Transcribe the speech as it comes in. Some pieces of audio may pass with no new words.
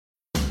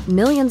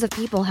Millions of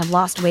people have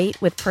lost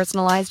weight with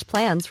personalized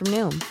plans from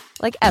Noom.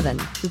 Like Evan,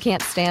 who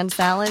can't stand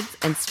salads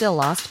and still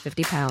lost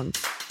 50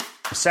 pounds.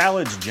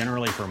 Salads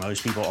generally for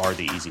most people are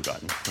the easy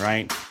button,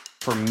 right?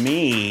 For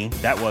me,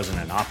 that wasn't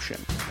an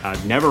option.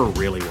 I never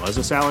really was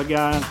a salad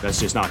guy. That's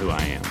just not who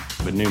I am.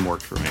 But Noom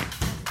worked for me.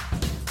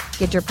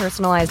 Get your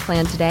personalized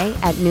plan today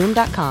at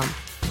Noom.com.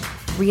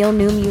 Real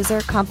Noom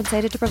user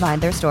compensated to provide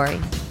their story.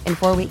 In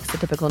 4 weeks, the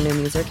typical Noom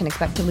user can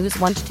expect to lose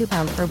 1 to 2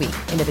 pounds per week.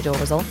 Individual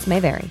results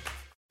may vary.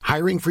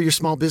 Hiring for your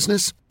small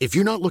business? If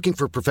you're not looking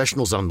for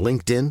professionals on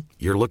LinkedIn,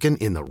 you're looking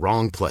in the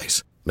wrong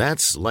place.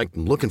 That's like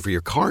looking for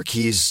your car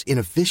keys in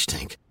a fish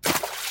tank.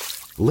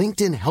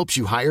 LinkedIn helps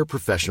you hire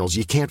professionals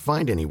you can't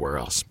find anywhere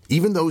else,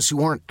 even those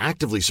who aren't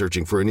actively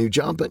searching for a new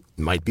job but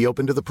might be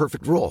open to the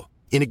perfect role.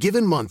 In a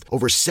given month,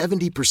 over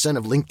 70%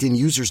 of LinkedIn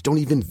users don't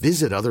even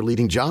visit other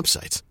leading job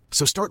sites.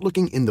 So start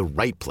looking in the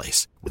right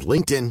place. With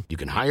LinkedIn, you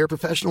can hire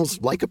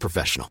professionals like a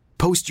professional.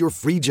 Post your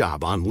free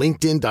job on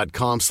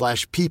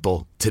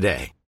linkedin.com/people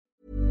today.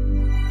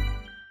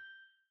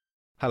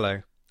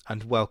 Hello,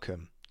 and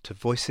welcome to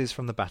Voices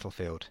from the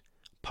Battlefield,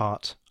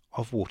 part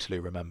of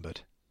Waterloo Remembered.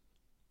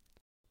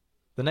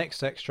 The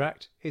next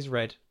extract is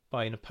read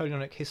by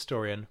Napoleonic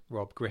historian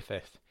Rob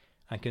Griffith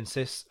and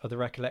consists of the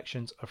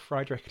recollections of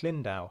Frederick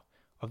Lindau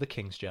of the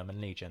King's German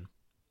Legion.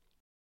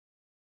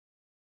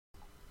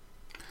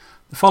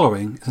 The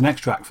following is an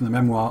extract from the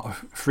memoir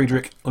of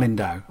Frederick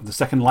Lindau of the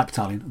 2nd Light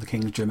Battalion of the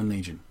King's German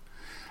Legion.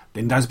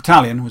 Lindau's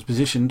battalion was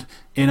positioned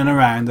in and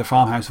around the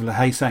farmhouse of Le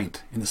Haye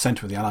Saint in the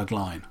centre of the Allied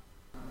line.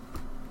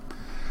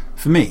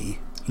 For me,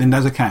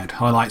 Lindau's account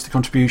highlights the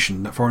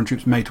contribution that foreign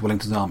troops made to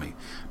Wellington's army,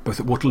 both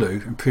at Waterloo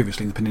and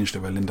previously in the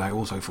Peninsula where Lindau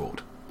also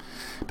fought.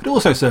 But it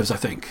also serves, I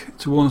think,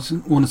 to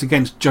warn us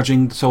against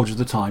judging the soldiers of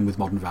the time with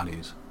modern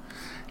values.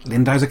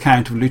 Lindau's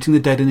account of looting the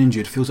dead and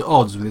injured feels at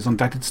odds with his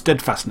undoubted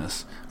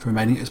steadfastness for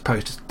remaining at his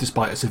post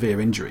despite a severe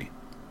injury.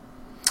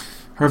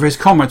 However, his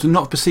comrades would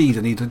not have perceived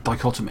any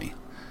dichotomy.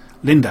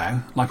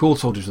 Lindau, like all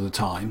soldiers of the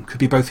time, could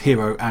be both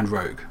hero and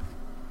rogue.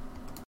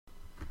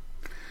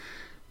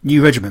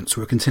 New regiments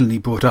were continually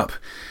brought up,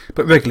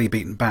 but regularly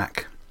beaten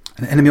back.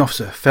 An enemy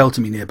officer fell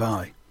to me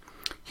nearby.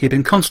 He had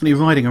been constantly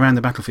riding around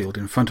the battlefield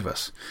in front of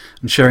us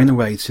and showing the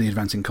way to the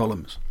advancing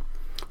columns.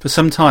 For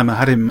some time I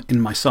had him in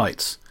my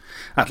sights.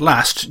 At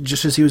last,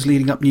 just as he was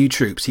leading up new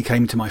troops, he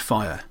came to my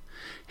fire.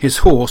 His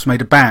horse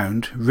made a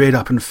bound, reared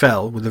up and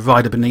fell, with the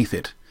rider beneath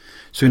it.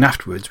 Soon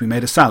afterwards we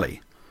made a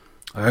sally.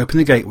 I opened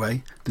the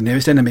gateway, the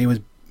nearest enemy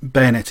was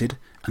bayoneted,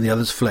 and the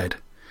others fled.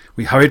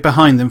 We hurried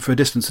behind them for a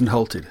distance and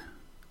halted.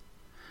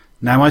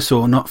 Now I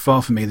saw not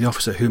far from me the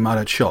officer whom I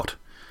had shot.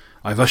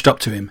 I rushed up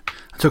to him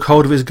and took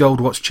hold of his gold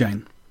watch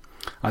chain.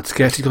 I had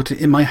scarcely got it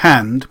in my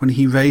hand when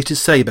he raised his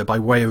sabre by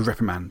way of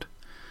reprimand.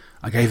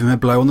 I gave him a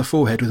blow on the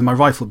forehead with my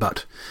rifle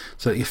butt,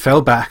 so that he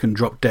fell back and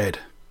dropped dead,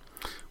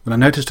 when I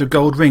noticed a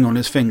gold ring on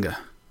his finger.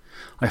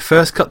 I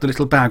first cut the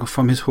little bag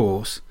from his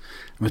horse,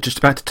 and was just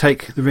about to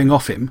take the ring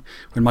off him,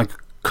 when my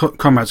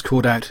comrades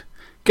called out,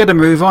 "Get a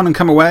move on and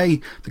come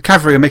away! The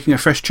cavalry are making a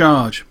fresh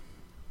charge!"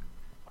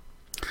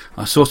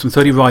 I saw some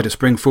 30 riders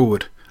spring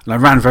forward, and I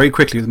ran very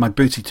quickly with my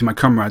booty to my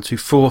comrades, who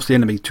forced the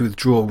enemy to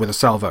withdraw with a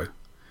salvo.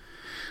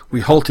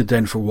 We halted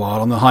then for a while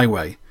on the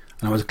highway,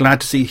 and I was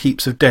glad to see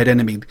heaps of dead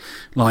enemy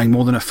lying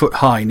more than a foot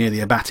high near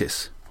the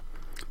abattis.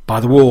 By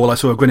the wall I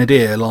saw a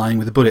grenadier lying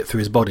with a bullet through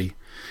his body.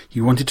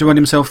 He wanted to run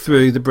himself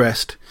through the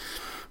breast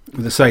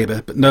with a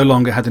sabre, but no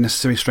longer had the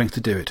necessary strength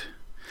to do it.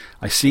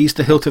 I seized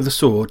the hilt of the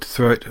sword to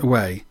throw it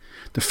away.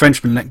 The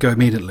Frenchman let go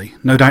immediately,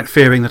 no doubt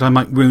fearing that I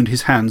might wound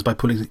his hands by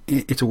pulling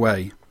it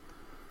away.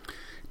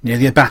 Near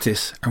the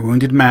abattis, a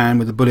wounded man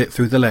with a bullet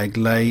through the leg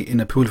lay in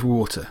a pool of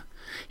water.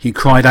 He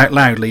cried out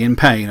loudly in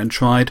pain and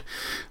tried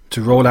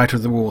to roll out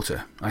of the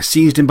water. I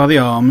seized him by the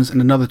arms, and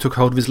another took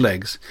hold of his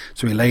legs,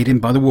 so we laid him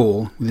by the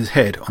wall with his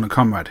head on a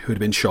comrade who had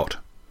been shot.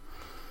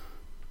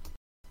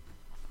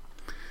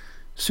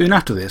 Soon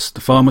after this,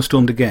 the farm was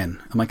stormed again,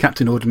 and my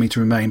captain ordered me to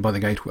remain by the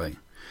gateway.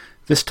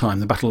 This time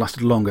the battle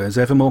lasted longer as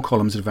ever more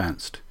columns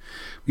advanced.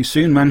 We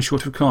soon ran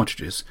short of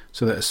cartridges,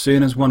 so that as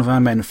soon as one of our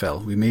men fell,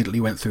 we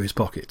immediately went through his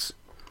pockets.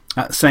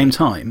 At the same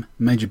time,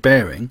 Major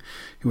Baring,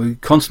 who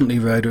constantly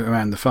rode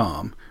around the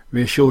farm,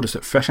 reassured us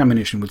that fresh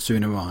ammunition would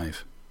soon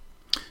arrive.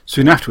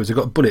 Soon afterwards I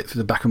got a bullet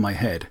through the back of my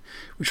head,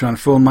 which I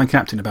informed my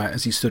captain about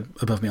as he stood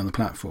above me on the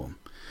platform.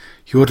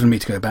 He ordered me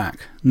to go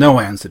back. "No,"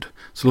 I answered.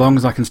 "So long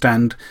as I can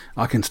stand,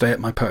 I can stay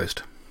at my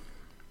post."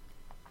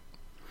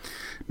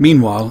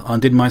 Meanwhile I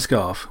undid my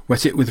scarf,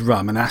 wet it with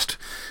rum, and asked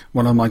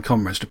one of my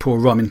comrades to pour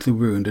rum into the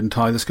wound and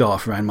tie the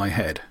scarf around my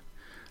head.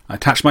 I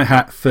attached my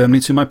hat firmly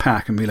to my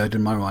pack and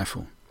reloaded my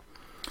rifle.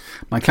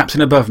 My captain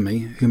above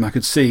me, whom I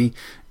could see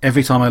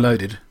every time I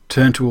loaded,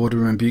 turned to order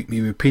and rebuked me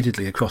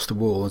repeatedly across the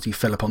wall as he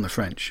fell upon the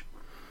French.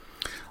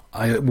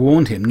 I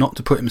warned him not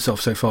to put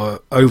himself so far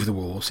over the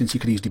wall, since he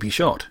could easily be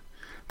shot.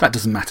 "That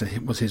doesn't matter,"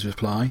 was his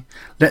reply.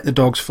 "Let the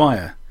dogs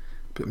fire."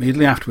 But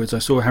immediately afterwards I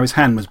saw how his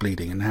hand was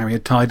bleeding and how he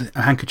had tied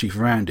a handkerchief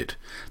around it.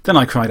 Then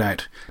I cried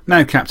out,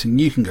 "Now, Captain,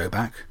 you can go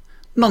back."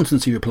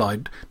 "Nonsense," he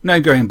replied.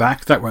 "No going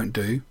back, that won't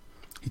do."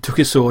 He took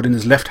his sword in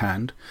his left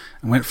hand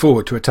and went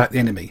forward to attack the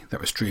enemy that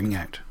was streaming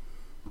out.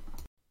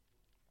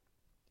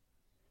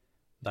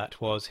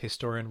 That was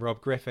historian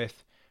Rob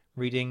Griffith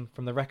reading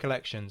from the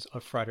recollections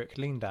of Frederick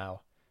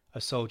Lindau,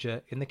 a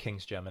soldier in the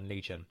King's German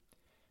Legion.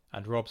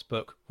 And Rob's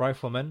book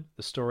Rifleman,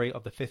 the story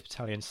of the 5th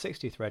Battalion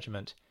 60th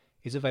Regiment,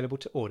 is available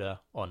to order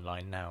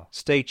online now.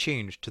 Stay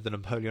tuned to the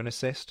Napoleon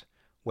Assist,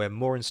 where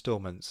more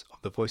instalments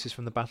of the Voices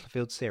from the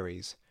Battlefield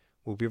series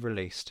will be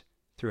released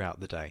throughout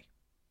the day.